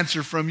have an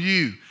answer from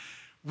you.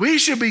 We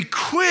should be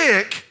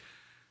quick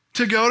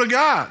to go to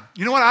God.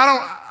 You know what?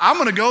 I'm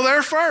going to go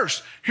there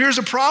first. Here's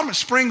a problem. It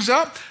springs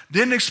up.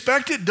 Didn't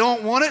expect it.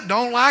 Don't want it.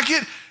 Don't like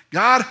it.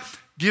 God,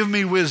 give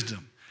me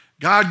wisdom.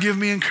 God, give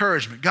me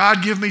encouragement.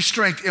 God, give me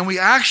strength. And we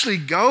actually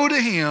go to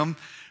him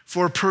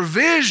for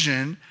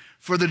provision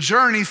for the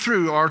journey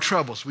through our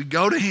troubles. We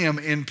go to him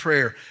in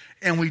prayer,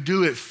 and we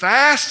do it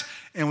fast,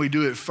 and we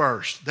do it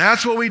first.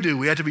 That's what we do.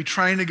 We have to be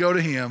trained to go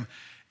to him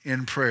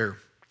in prayer.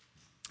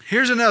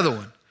 Here's another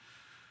one.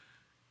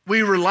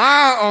 We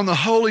rely on the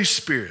Holy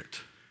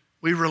Spirit.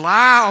 We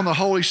rely on the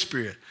Holy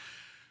Spirit.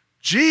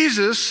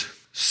 Jesus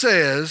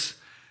says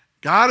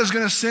God is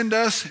going to send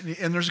us,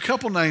 and there's a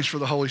couple names for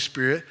the Holy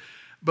Spirit,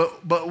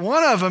 but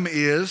one of them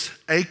is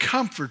a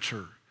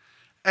comforter.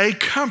 A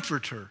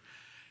comforter.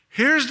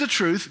 Here's the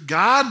truth.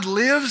 God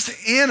lives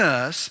in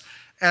us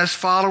as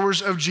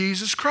followers of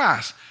Jesus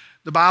Christ.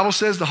 The Bible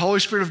says the Holy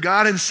Spirit of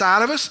God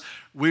inside of us,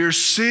 we are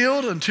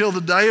sealed until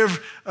the day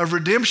of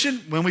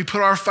redemption. When we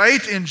put our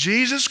faith in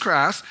Jesus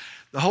Christ,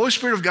 the Holy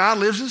Spirit of God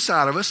lives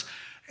inside of us,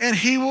 and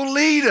he will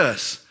lead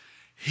us.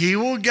 He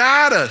will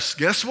guide us.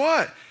 Guess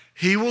what?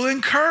 He will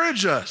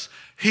encourage us.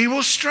 He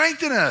will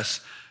strengthen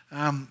us.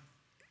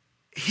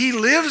 He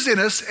lives in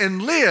us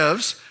and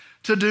lives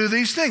to do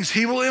these things.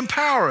 He will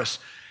empower us.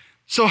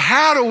 So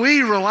how do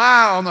we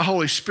rely on the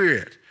Holy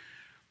Spirit?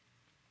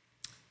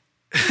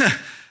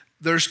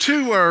 There's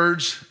two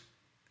words: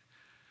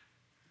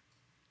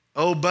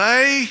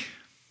 obey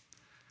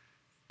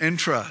and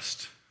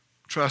trust.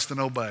 Trust and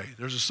obey.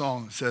 There's a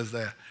song that says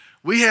that.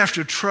 We have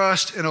to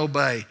trust and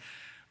obey.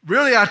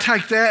 Really, I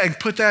take that and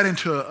put that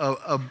into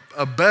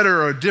a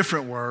better or a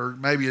different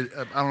word. Maybe, I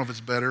don't know if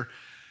it's better.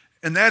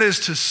 And that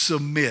is to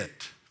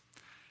submit.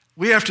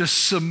 We have to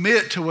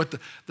submit to what the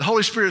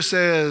Holy Spirit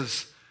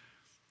says.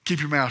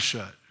 Keep your mouth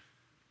shut.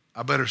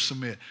 I better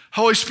submit.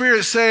 Holy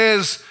Spirit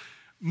says,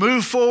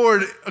 move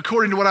forward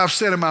according to what I've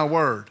said in my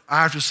word.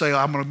 I have to say,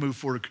 I'm going to move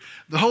forward.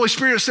 The Holy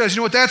Spirit says, you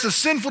know what, that's a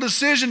sinful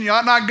decision. You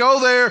ought not go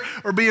there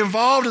or be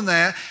involved in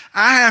that.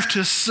 I have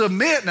to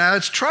submit. Now,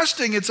 it's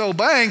trusting, it's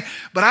obeying,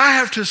 but I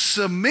have to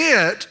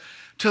submit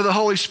to the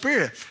Holy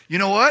Spirit. You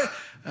know what?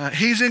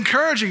 He's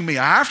encouraging me.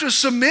 I have to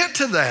submit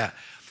to that.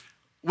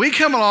 We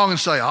come along and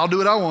say, I'll do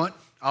what I want.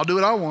 I'll do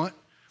what I want.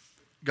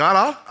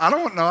 God, I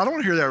don't want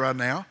to hear that right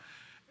now.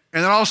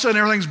 And then all of a sudden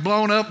everything's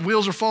blown up,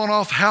 wheels are falling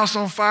off, house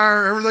on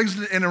fire,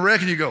 everything's in a wreck,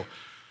 and you go,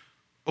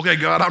 okay,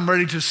 God, I'm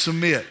ready to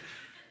submit.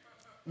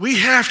 We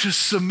have to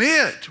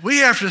submit. We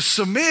have to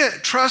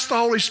submit. Trust the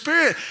Holy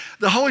Spirit.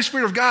 The Holy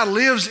Spirit of God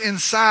lives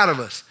inside of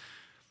us.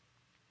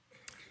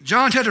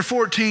 John chapter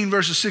 14,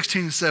 verses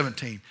 16 and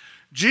 17.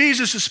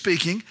 Jesus is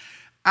speaking.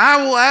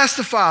 I will ask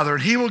the Father,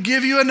 and he will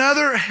give you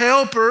another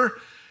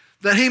helper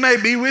that he may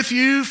be with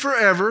you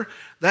forever.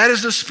 That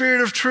is the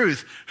Spirit of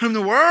truth, whom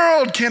the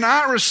world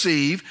cannot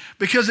receive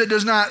because it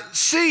does not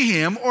see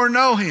him or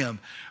know him.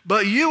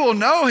 But you will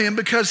know him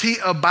because he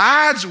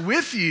abides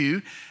with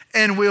you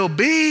and will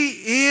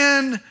be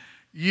in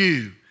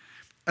you.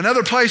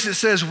 Another place it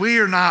says we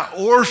are not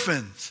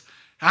orphans.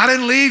 I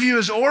didn't leave you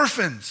as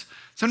orphans.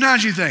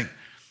 Sometimes you think,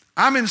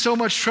 I'm in so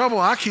much trouble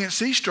I can't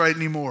see straight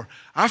anymore.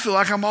 I feel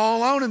like I'm all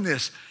alone in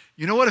this.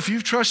 You know what? If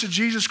you've trusted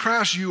Jesus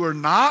Christ, you are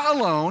not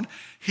alone.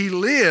 He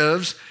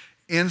lives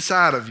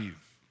inside of you.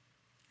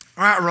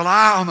 All right,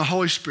 rely on the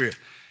Holy Spirit.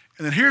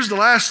 And then here's the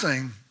last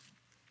thing.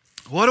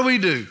 What do we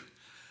do?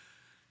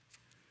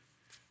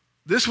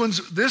 This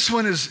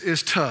one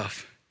is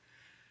tough.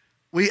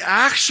 We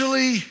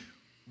actually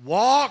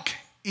walk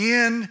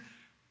in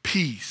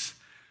peace.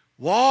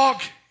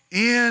 Walk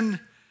in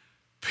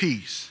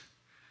peace.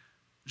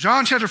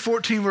 John chapter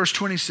 14, verse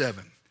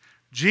 27.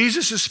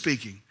 Jesus is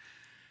speaking.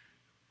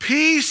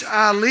 Peace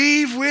I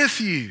leave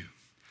with you.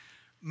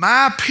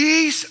 My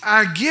peace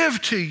I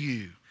give to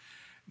you.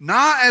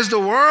 Not as the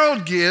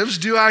world gives,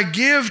 do I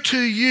give to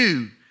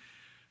you.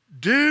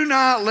 Do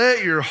not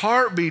let your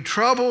heart be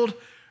troubled,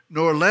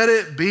 nor let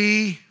it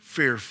be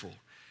fearful.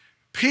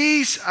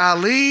 Peace I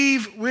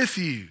leave with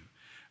you.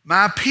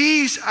 My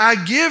peace I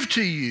give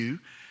to you.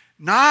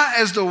 Not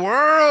as the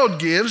world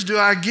gives, do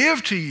I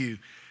give to you.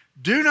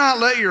 Do not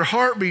let your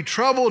heart be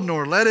troubled,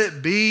 nor let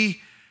it be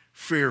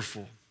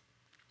fearful.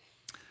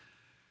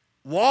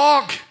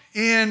 Walk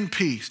in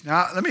peace.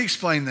 Now, let me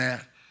explain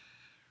that.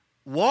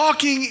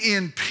 Walking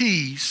in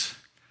peace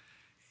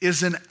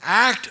is an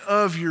act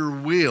of your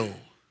will.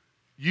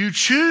 You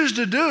choose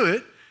to do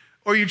it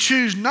or you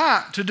choose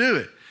not to do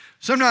it.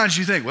 Sometimes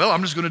you think, well,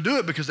 I'm just going to do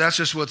it because that's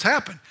just what's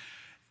happened.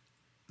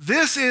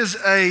 This is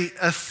a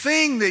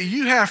thing that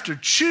you have to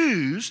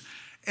choose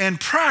and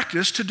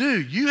practice to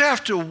do. You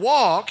have to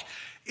walk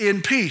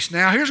in peace.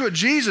 Now, here's what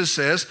Jesus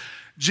says.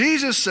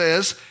 Jesus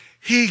says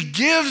he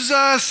gives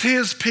us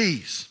his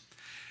peace.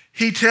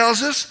 He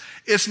tells us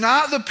it's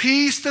not the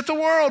peace that the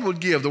world would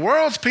give. The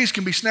world's peace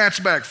can be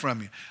snatched back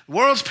from you. The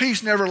world's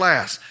peace never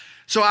lasts.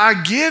 So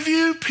I give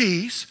you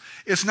peace.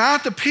 It's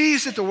not the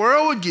peace that the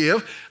world would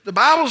give. The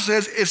Bible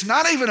says it's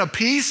not even a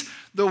peace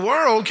the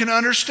world can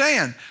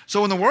understand.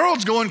 So when the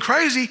world's going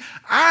crazy,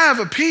 I have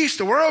a peace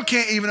the world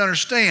can't even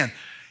understand.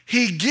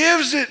 He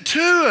gives it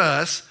to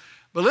us,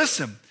 but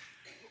listen,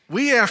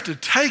 we have to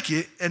take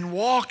it and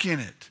walk in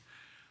it.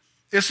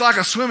 It's like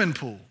a swimming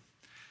pool.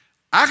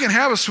 I can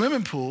have a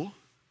swimming pool,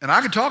 and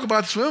I can talk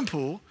about the swimming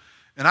pool,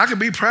 and I can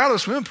be proud of the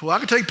swimming pool. I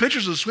can take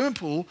pictures of the swimming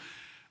pool,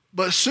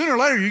 but sooner or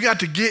later, you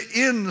got to get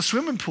in the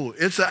swimming pool.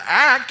 It's an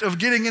act of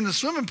getting in the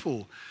swimming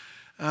pool.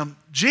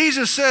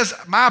 Jesus says,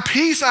 my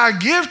peace I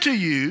give to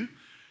you.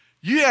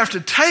 You have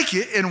to take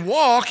it and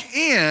walk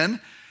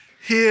in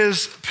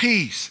his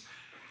peace.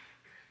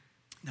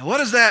 Now, what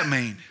does that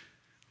mean?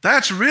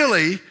 That's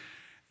really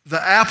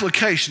the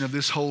application of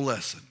this whole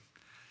lesson.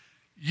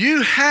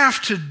 You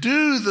have to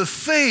do the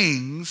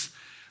things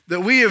that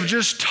we have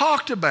just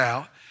talked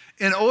about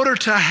in order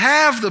to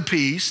have the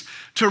peace,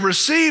 to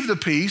receive the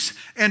peace,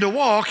 and to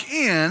walk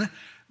in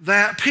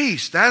that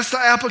peace. That's the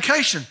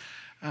application.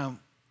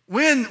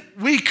 When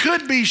we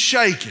could be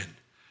shaken,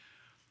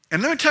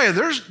 and let me tell you,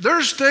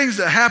 there's things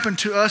that happen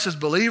to us as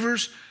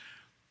believers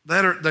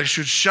that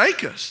should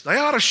shake us. They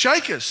ought to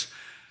shake us.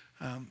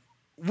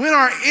 When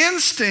our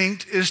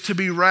instinct is to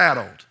be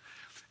rattled,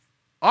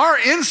 our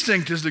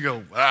instinct is to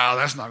go, wow,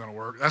 that's not going to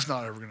work. That's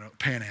not ever going to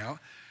pan out.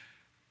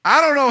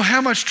 I don't know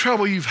how much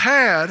trouble you've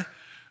had,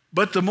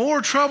 but the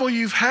more trouble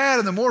you've had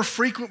and the more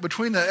frequent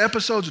between the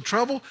episodes of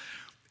trouble,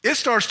 it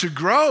starts to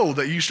grow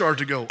that you start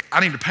to go, I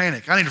need to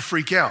panic. I need to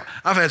freak out.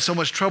 I've had so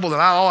much trouble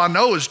that all I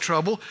know is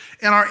trouble.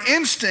 And our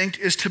instinct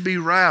is to be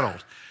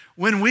rattled.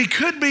 When we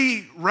could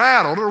be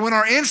rattled or when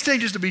our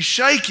instinct is to be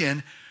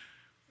shaken,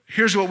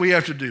 here's what we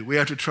have to do. We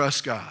have to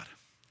trust God.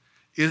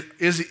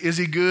 Is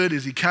he good?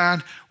 Is he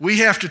kind? We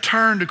have to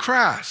turn to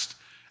Christ,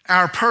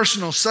 our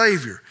personal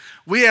Savior.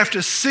 We have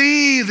to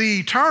see the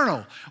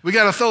eternal. We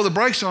got to throw the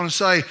brakes on and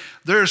say,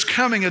 there's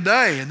coming a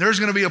day and there's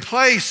going to be a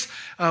place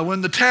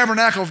when the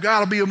tabernacle of God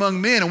will be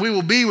among men and we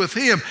will be with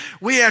him.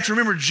 We have to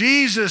remember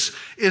Jesus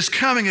is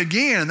coming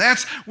again. And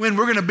that's when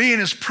we're going to be in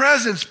his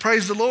presence,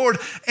 praise the Lord,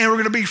 and we're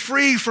going to be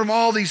free from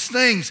all these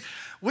things.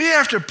 We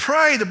have to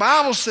pray, the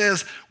Bible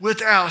says,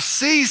 without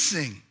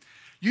ceasing.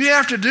 You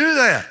have to do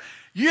that.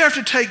 You have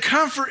to take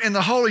comfort in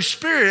the Holy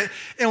Spirit,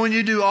 and when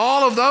you do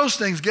all of those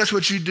things, guess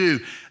what you do?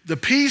 The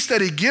peace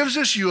that he gives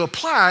us, you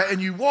apply and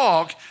you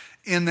walk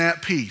in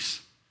that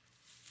peace.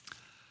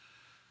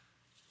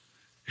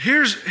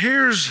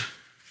 Here's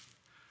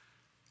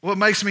what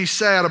makes me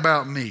sad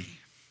about me.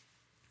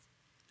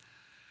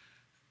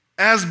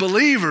 As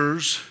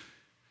believers,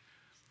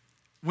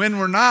 when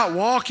we're not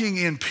walking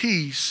in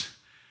peace,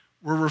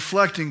 we're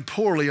reflecting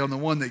poorly on the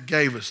one that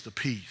gave us the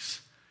peace.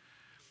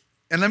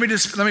 And let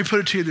me put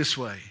it to you this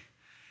way.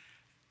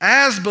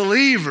 As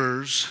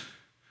believers,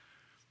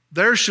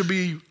 there should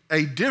be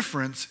a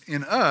difference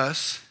in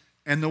us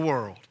and the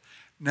world.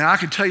 Now, I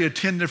can tell you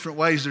 10 different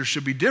ways there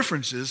should be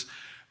differences,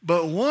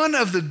 but one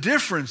of the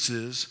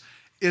differences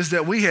is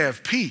that we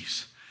have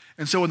peace.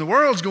 And so when the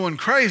world's going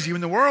crazy,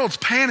 when the world's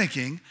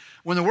panicking,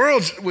 when the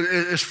world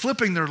is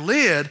flipping their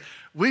lid,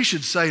 we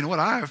should say, you know what,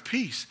 I have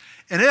peace.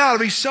 And it ought to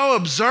be so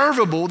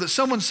observable that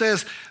someone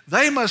says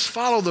they must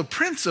follow the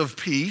Prince of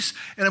Peace,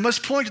 and it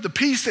must point to the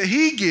peace that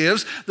he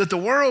gives that the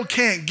world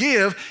can't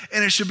give,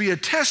 and it should be a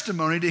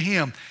testimony to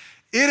him.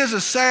 It is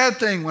a sad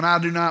thing when I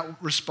do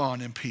not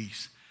respond in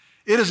peace.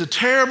 It is a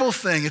terrible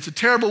thing. It's a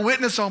terrible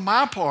witness on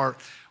my part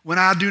when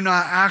I do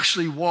not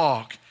actually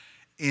walk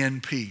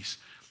in peace.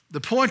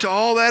 The point to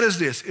all that is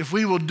this: if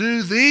we will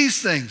do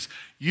these things,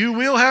 you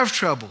will have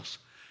troubles.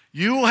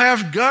 You will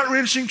have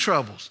gut-wrenching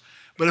troubles.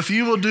 But if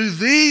you will do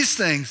these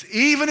things,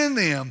 even in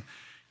them,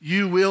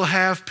 you will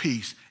have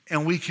peace.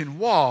 And we can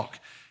walk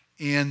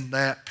in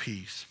that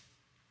peace.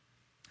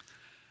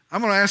 I'm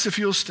going to ask if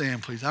you'll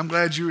stand, please. I'm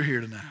glad you were here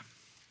tonight.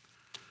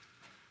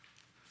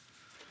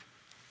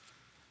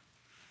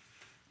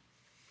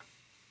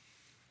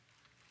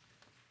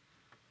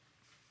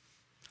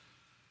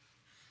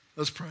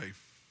 Let's pray.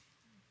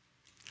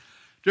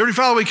 Dear Heavenly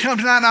Father, we come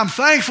tonight and I'm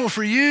thankful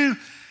for you.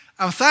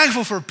 I'm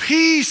thankful for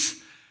peace.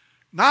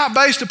 Not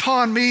based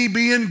upon me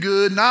being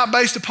good, not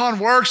based upon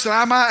works that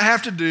I might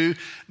have to do,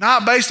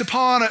 not based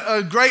upon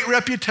a great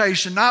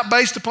reputation, not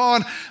based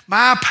upon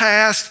my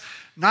past,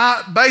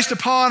 not based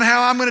upon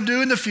how I'm going to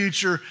do in the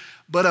future,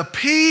 but a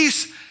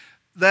peace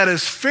that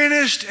is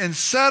finished and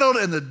settled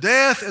in the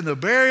death and the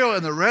burial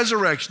and the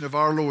resurrection of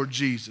our Lord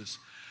Jesus.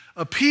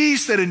 A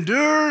peace that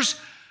endures,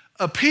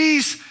 a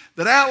peace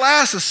that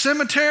outlasts a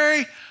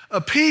cemetery, a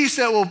peace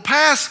that will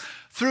pass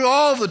through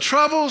all the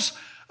troubles,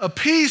 a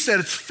peace that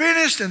is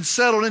finished and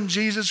settled in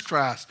Jesus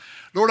Christ.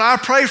 Lord, I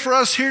pray for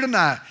us here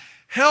tonight.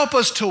 Help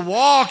us to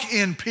walk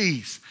in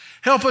peace.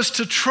 Help us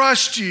to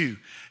trust you.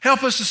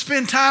 Help us to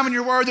spend time in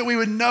your word that we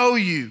would know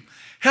you.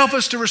 Help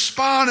us to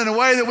respond in a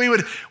way that we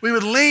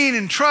would lean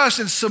and trust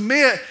and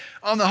submit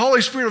on the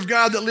Holy Spirit of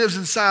God that lives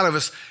inside of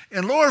us.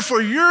 And Lord,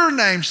 for your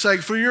name's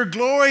sake, for your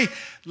glory,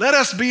 let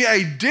us be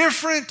a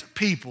different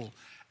people,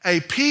 a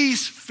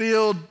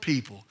peace-filled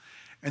people.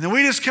 And then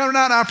we just come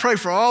tonight, and I pray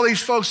for all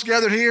these folks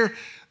gathered here,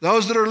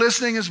 those that are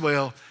listening as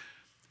well.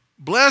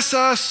 Bless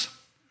us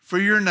for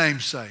your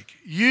name's sake.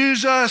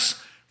 Use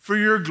us for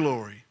your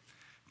glory.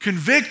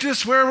 Convict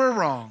us where we're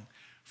wrong.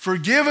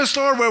 Forgive us,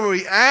 Lord, where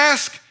we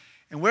ask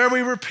and where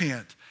we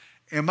repent.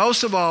 And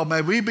most of all,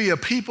 may we be a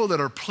people that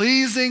are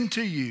pleasing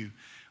to you.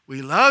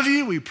 We love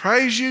you. We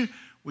praise you.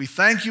 We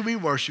thank you. We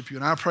worship you.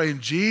 And I pray in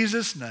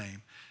Jesus'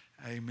 name,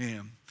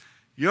 amen.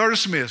 You are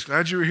dismissed.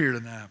 Glad you were here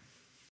tonight.